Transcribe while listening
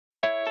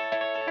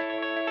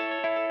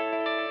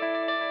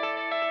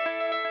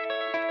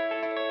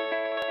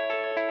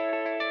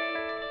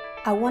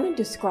I want to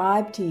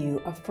describe to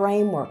you a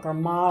framework or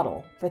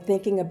model for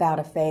thinking about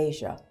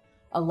aphasia,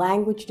 a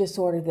language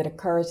disorder that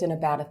occurs in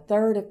about a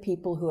third of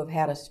people who have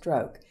had a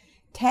stroke.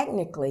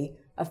 Technically,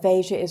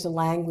 aphasia is a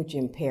language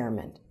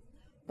impairment,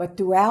 but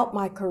throughout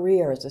my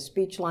career as a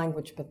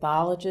speech-language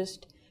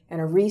pathologist and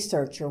a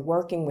researcher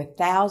working with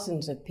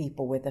thousands of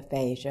people with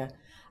aphasia,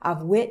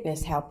 I've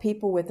witnessed how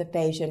people with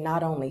aphasia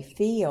not only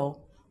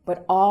feel,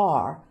 but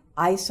are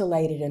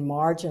isolated and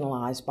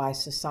marginalized by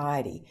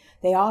society.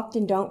 They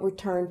often don't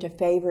return to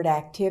favorite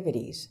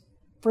activities.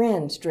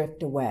 Friends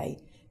drift away.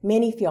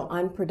 Many feel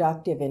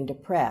unproductive and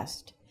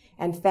depressed,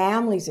 and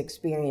families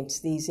experience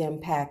these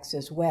impacts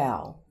as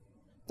well.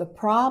 The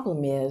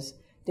problem is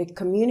that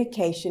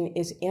communication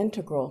is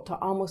integral to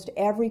almost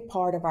every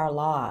part of our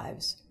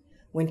lives.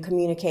 When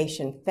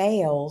communication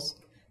fails,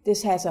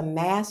 this has a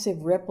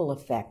massive ripple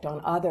effect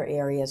on other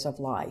areas of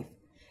life.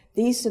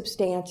 These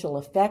substantial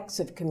effects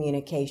of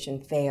communication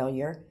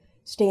failure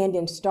stand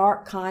in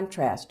stark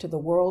contrast to the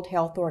World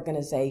Health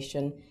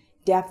Organization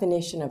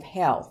definition of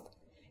health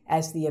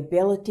as the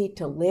ability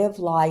to live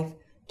life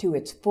to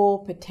its full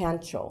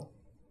potential.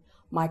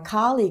 My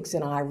colleagues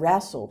and I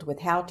wrestled with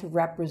how to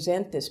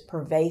represent this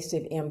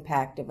pervasive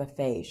impact of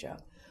aphasia.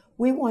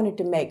 We wanted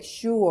to make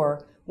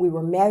sure we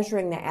were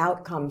measuring the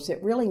outcomes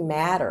that really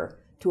matter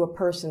to a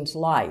person's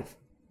life,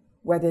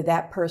 whether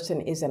that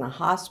person is in a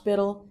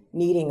hospital,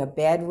 needing a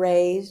bed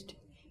raised,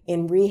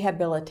 in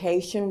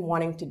rehabilitation,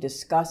 wanting to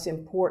discuss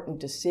important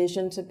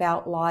decisions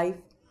about life,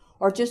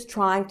 or just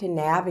trying to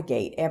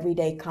navigate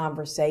everyday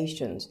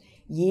conversations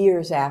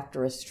years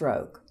after a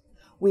stroke.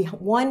 We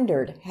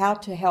wondered how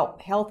to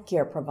help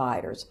healthcare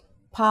providers,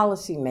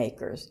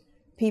 policymakers,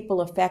 people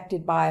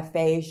affected by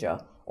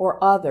aphasia,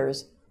 or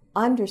others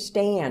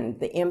understand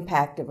the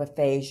impact of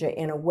aphasia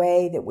in a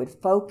way that would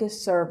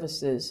focus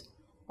services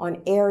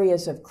on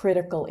areas of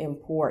critical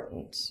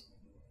importance.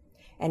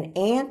 An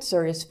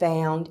answer is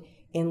found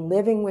in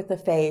Living with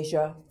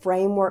Aphasia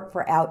Framework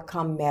for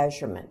Outcome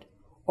Measurement,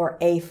 or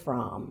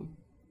AFROM.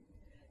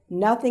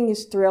 Nothing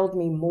has thrilled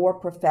me more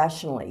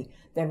professionally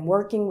than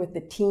working with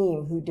the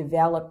team who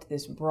developed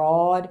this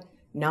broad,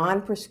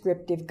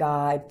 non-prescriptive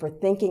guide for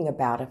thinking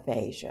about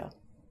aphasia.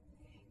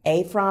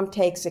 AFROM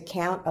takes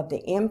account of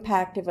the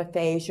impact of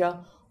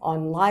aphasia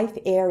on life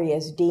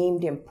areas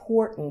deemed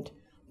important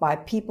by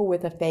people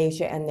with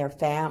aphasia and their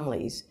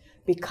families,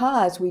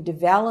 because we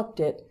developed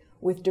it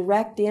with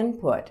direct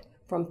input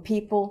from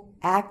people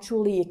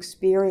actually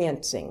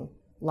experiencing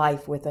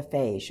life with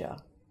aphasia.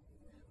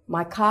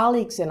 My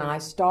colleagues and I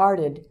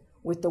started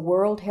with the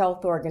World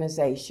Health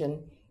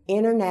Organization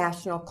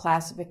International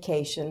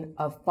Classification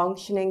of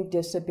Functioning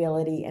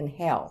Disability and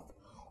Health,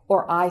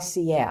 or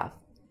ICF,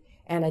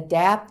 and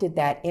adapted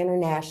that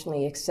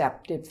internationally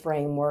accepted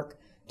framework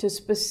to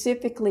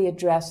specifically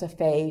address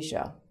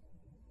aphasia.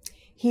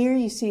 Here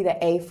you see the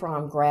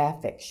AFROM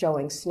graphic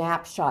showing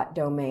snapshot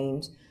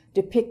domains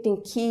depicting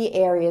key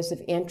areas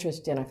of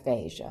interest in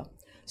aphasia.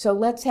 So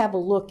let's have a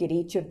look at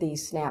each of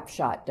these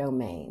snapshot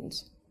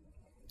domains.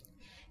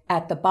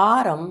 At the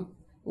bottom,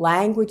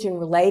 language and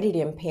related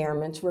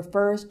impairments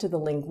refers to the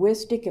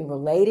linguistic and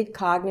related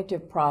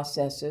cognitive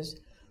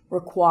processes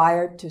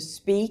required to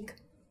speak,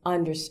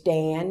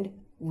 understand,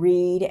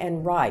 read,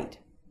 and write.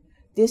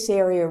 This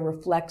area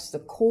reflects the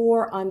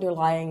core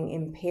underlying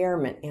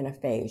impairment in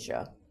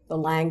aphasia, the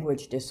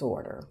language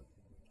disorder.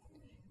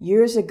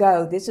 Years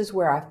ago, this is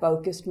where I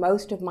focused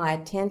most of my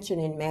attention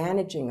in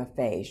managing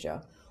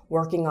aphasia,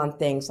 working on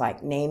things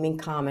like naming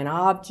common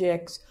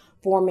objects,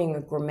 forming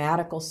a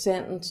grammatical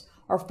sentence,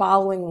 or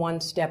following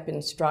one-step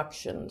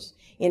instructions.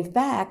 In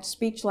fact,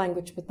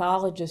 speech-language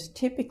pathologists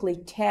typically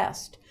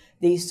test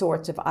these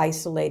sorts of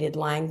isolated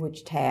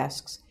language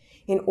tasks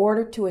in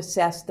order to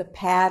assess the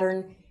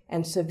pattern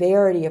and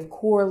severity of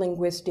core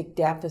linguistic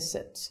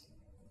deficits.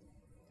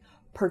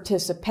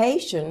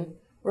 Participation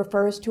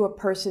refers to a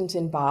person's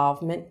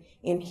involvement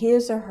in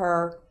his or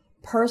her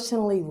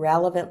personally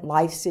relevant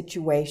life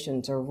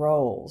situations or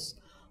roles.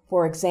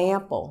 For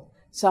example,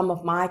 some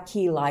of my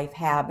key life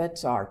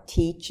habits are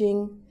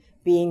teaching,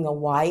 being a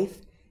wife,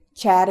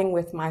 chatting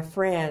with my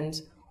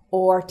friends,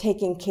 or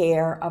taking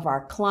care of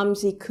our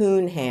clumsy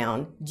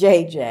coonhound,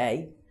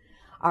 JJ.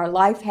 Our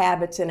life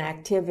habits and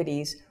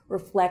activities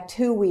reflect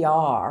who we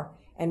are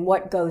and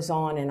what goes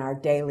on in our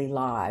daily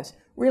lives,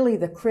 really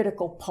the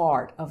critical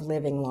part of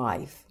living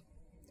life.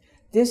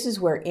 This is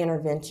where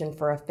intervention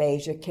for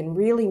aphasia can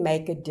really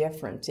make a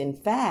difference. In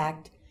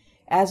fact,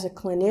 as a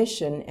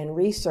clinician and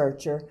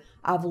researcher,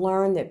 I've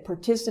learned that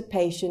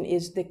participation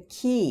is the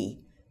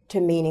key to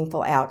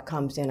meaningful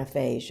outcomes in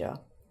aphasia.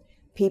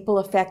 People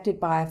affected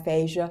by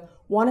aphasia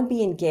want to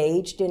be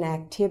engaged in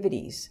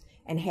activities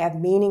and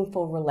have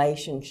meaningful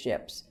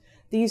relationships.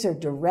 These are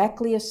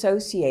directly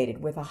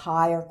associated with a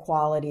higher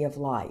quality of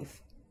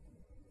life.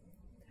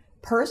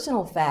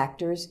 Personal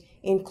factors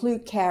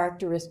include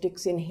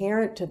characteristics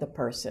inherent to the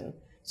person,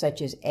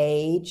 such as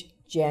age,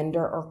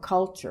 gender, or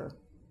culture.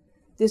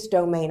 This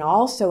domain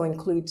also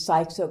includes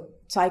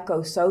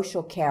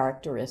psychosocial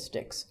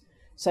characteristics,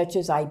 such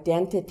as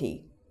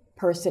identity,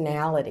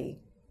 personality,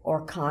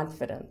 or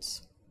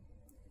confidence.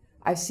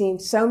 I've seen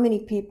so many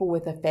people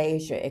with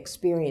aphasia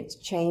experience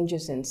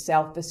changes in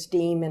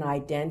self-esteem and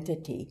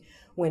identity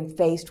when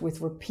faced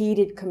with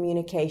repeated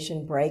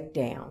communication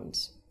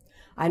breakdowns.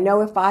 I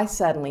know if I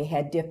suddenly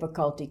had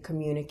difficulty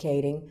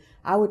communicating,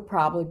 I would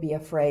probably be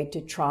afraid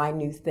to try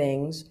new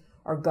things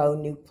or go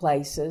new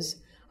places.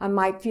 I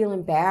might feel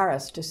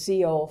embarrassed to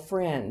see old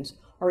friends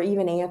or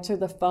even answer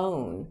the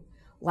phone.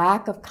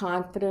 Lack of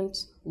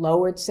confidence,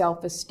 lowered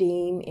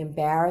self-esteem,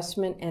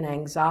 embarrassment, and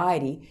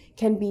anxiety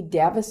can be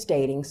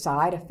devastating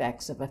side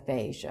effects of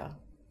aphasia.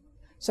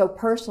 So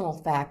personal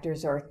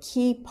factors are a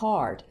key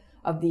part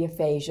of the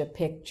aphasia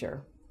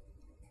picture.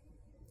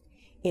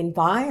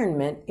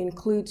 Environment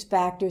includes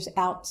factors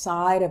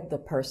outside of the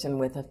person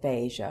with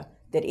aphasia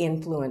that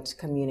influence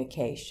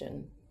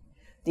communication.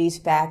 These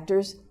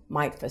factors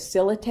might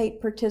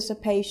facilitate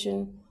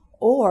participation,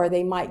 or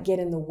they might get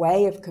in the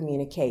way of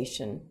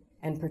communication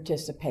and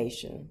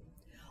participation.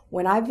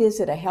 When I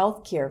visit a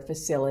healthcare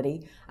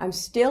facility, I'm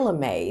still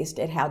amazed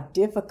at how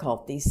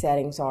difficult these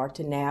settings are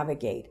to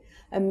navigate.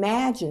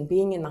 Imagine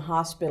being in the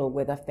hospital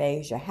with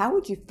aphasia. How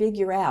would you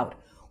figure out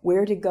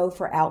where to go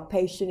for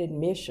outpatient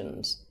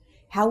admissions?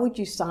 How would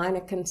you sign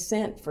a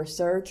consent for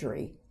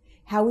surgery?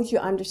 How would you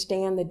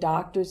understand the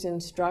doctor's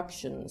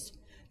instructions?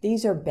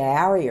 These are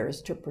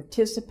barriers to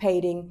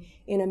participating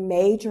in a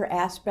major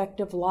aspect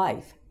of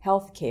life,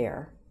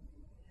 healthcare.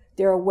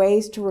 There are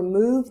ways to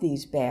remove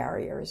these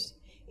barriers.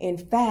 In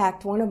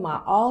fact, one of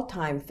my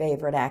all-time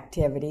favorite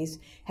activities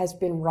has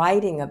been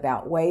writing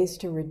about ways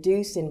to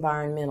reduce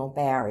environmental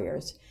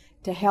barriers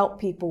to help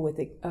people with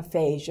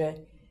aphasia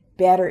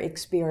better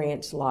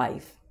experience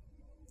life.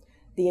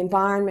 The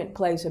environment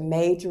plays a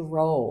major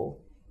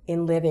role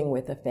in living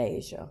with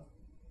aphasia.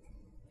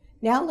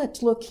 Now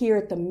let's look here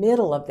at the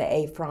middle of the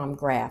AFROM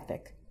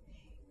graphic.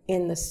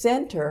 In the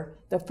center,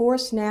 the 4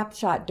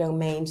 snapshot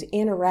domains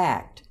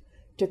interact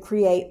to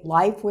create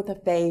life with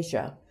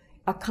aphasia,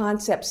 a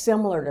concept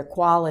similar to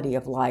quality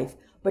of life,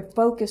 but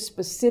focused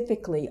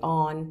specifically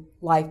on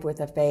life with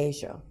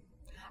aphasia.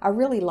 I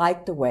really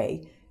like the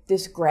way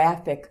this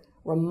graphic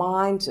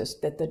reminds us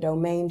that the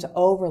domains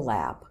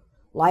overlap.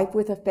 Life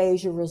with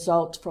aphasia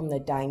results from the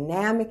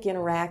dynamic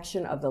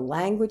interaction of the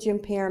language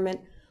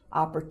impairment,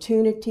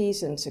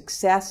 opportunities and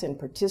success in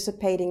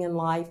participating in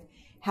life,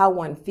 how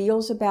one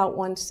feels about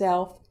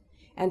oneself,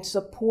 and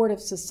support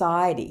of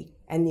society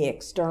and the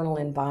external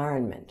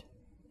environment.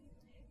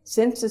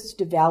 Since its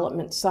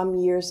development some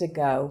years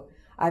ago,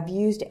 I've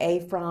used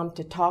AFROM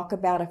to talk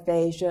about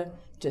aphasia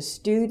to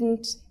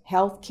students,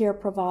 healthcare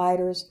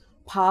providers,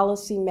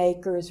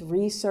 policymakers,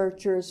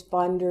 researchers,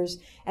 funders,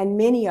 and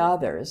many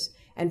others,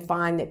 and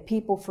find that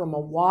people from a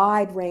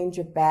wide range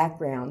of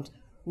backgrounds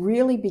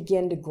really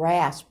begin to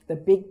grasp the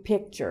big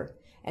picture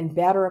and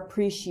better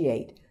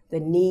appreciate the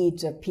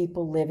needs of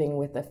people living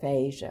with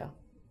aphasia.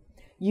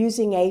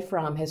 Using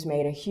AFROM has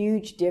made a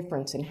huge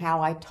difference in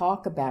how I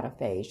talk about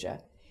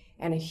aphasia,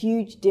 and a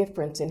huge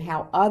difference in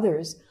how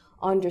others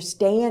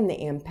understand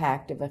the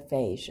impact of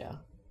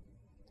aphasia.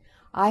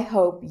 I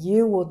hope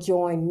you will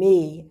join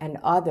me and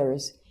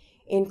others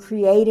in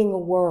creating a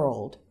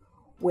world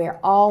where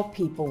all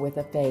people with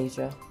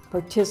aphasia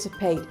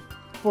participate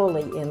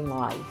fully in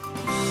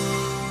life.